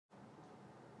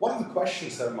One of the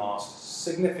questions that I'm asked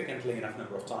significantly enough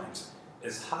number of times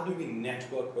is how do we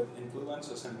network with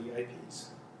influencers and VIPs?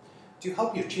 To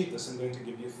help you achieve this, I'm going to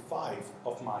give you 5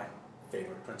 of my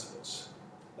favorite principles.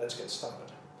 Let's get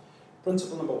started.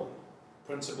 Principle number 1,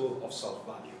 principle of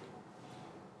self-value.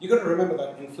 You've got to remember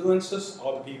that influencers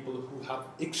are the people who have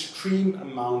extreme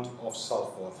amount of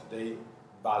self-worth. They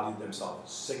value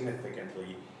themselves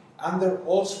significantly, and they're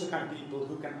also the kind of people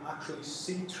who can actually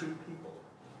see through people.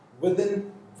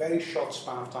 Within a very short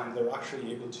span of time, they're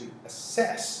actually able to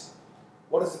assess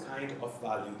what is the kind of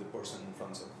value the person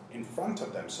in front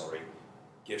of them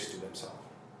gives to themselves.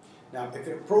 Now, if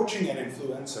you're approaching an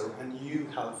influencer and you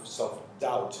have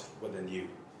self-doubt within you,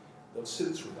 they'll see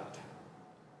through that.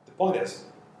 The point is,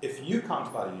 if you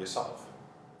can't value yourself,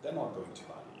 they're not going to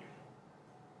value you.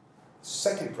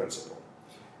 Second principle.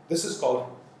 This is called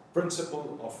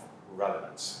principle of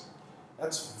relevance.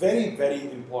 That's very,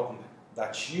 very important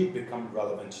that you become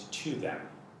relevant to them.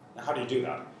 Now, how do you do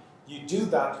that? You do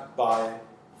that by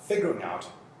figuring out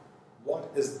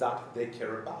what is that they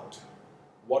care about,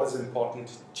 what is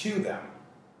important to them.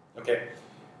 Okay?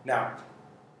 Now,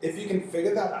 if you can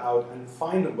figure that out and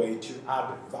find a way to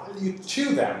add value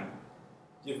to them,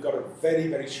 you've got a very,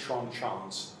 very strong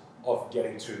chance of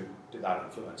getting through to that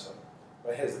influencer.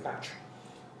 But here's the catch.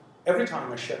 Every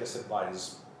time I share this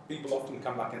advice, people often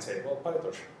come back and say, well,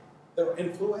 Paritosh, they're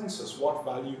influencers. What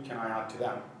value can I add to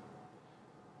them?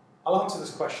 I'll answer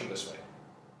this question this way.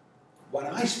 When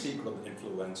I speak with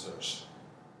influencers,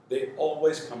 they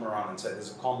always come around and say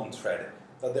there's a common thread,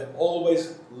 that they're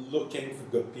always looking for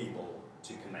good people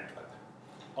to connect with.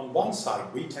 On one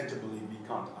side, we tend to believe we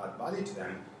can't add value to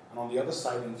them, and on the other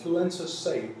side, influencers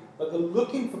say that they're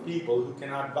looking for people who can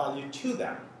add value to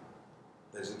them.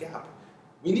 There's a gap.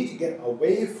 We need to get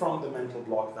away from the mental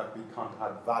block that we can't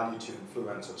add value to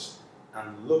influencers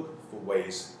and look for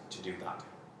ways to do that.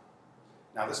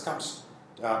 Now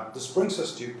this brings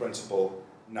us to principle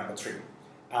number 3,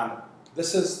 and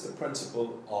this is the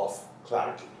principle of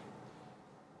clarity.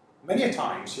 Many a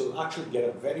times you'll actually get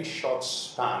a very short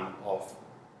span of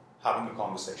having a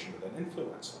conversation with an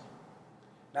influencer.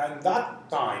 Now in that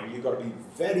time you've got to be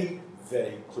very,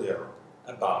 very clear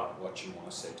about what you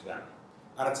want to say to them.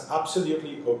 And it's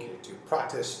absolutely okay to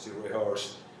practice, to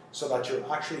rehearse, so that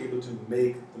you're actually able to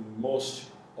make the most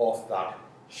of that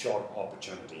short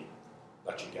opportunity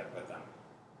that you get with them.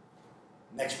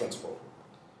 Next principle.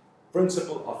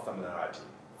 Principle of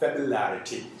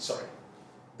familiarity.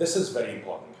 This is very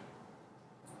important.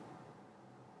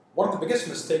 One of the biggest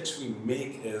mistakes we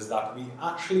make is that we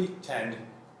actually tend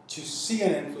to see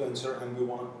an influencer and we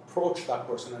want to approach that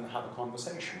person and have a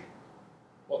conversation.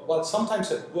 While sometimes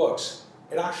it works,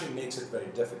 it actually makes it very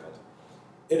difficult.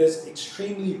 It is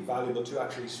extremely valuable to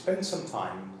actually spend some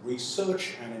time,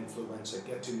 research an influencer,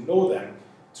 get to know them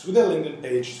through their LinkedIn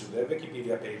page, through their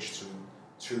Wikipedia page,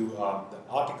 through the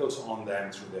articles on them,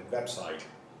 through their website,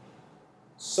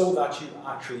 so that you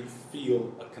actually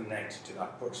feel a connect to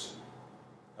that person.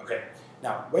 Okay.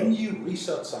 Now, when you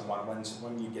research someone,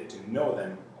 when you get to know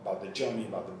them about the journey,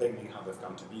 about the beginning, how they've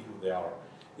come to be who they are,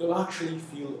 you'll actually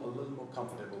feel a little more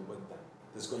comfortable with them.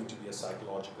 There's going to be a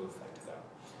psychological effect there.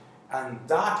 And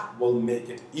that will make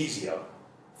it easier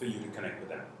for you to connect with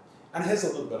them. And here's a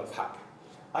little bit of hack.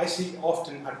 I see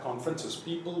often at conferences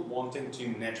people wanting to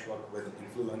network with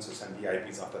influencers and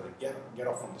VIPs after they get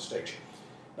off from the stage.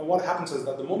 Now what happens is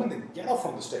that the moment they get off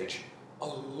from the stage, a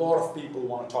lot of people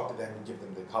want to talk to them and give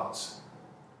them their cards.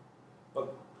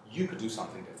 But you could do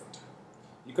something different.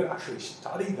 You could actually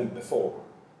study them before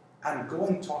and go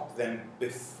and talk to them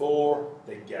before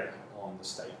they get on the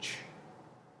stage.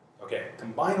 Okay,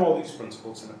 combine all these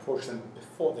principles and approach them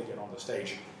before they get on the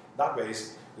stage. That way,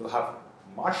 you'll have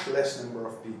much less number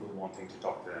of people wanting to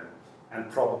talk to them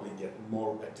and probably get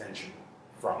more attention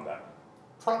from them.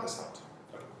 Try this out.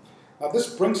 Okay. Now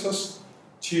this brings us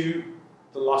to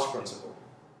the last principle,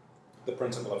 the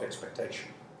principle of expectation.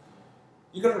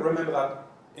 You've got to remember that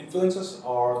influencers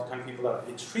are the kind of people that are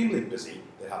extremely busy.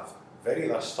 They have very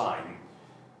less time.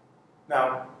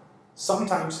 Now,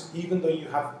 sometimes, even though you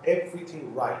have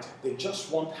everything right, they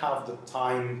just won't have the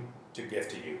time to give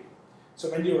to you. So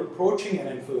when you're approaching an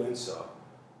influencer,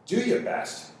 do your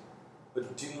best,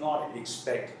 but do not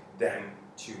expect them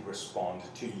to respond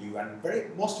to you. And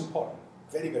most important,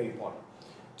 very, very important,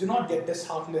 do not get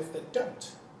disheartened if they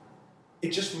don't.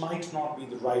 It just might not be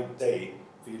the right day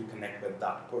for you to connect with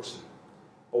that person.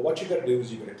 But what you've got to do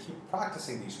is you've got to keep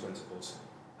practicing these principles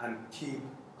and keep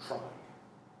trying.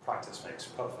 Practice makes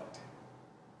perfect.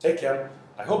 Take care.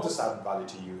 I hope this added value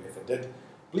to you. If it did,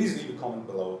 please leave a comment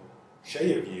below, share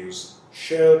your views,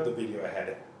 share the video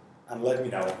ahead, and let me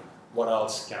know what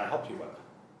else can I help you with.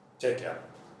 Take care.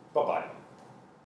 Bye-bye.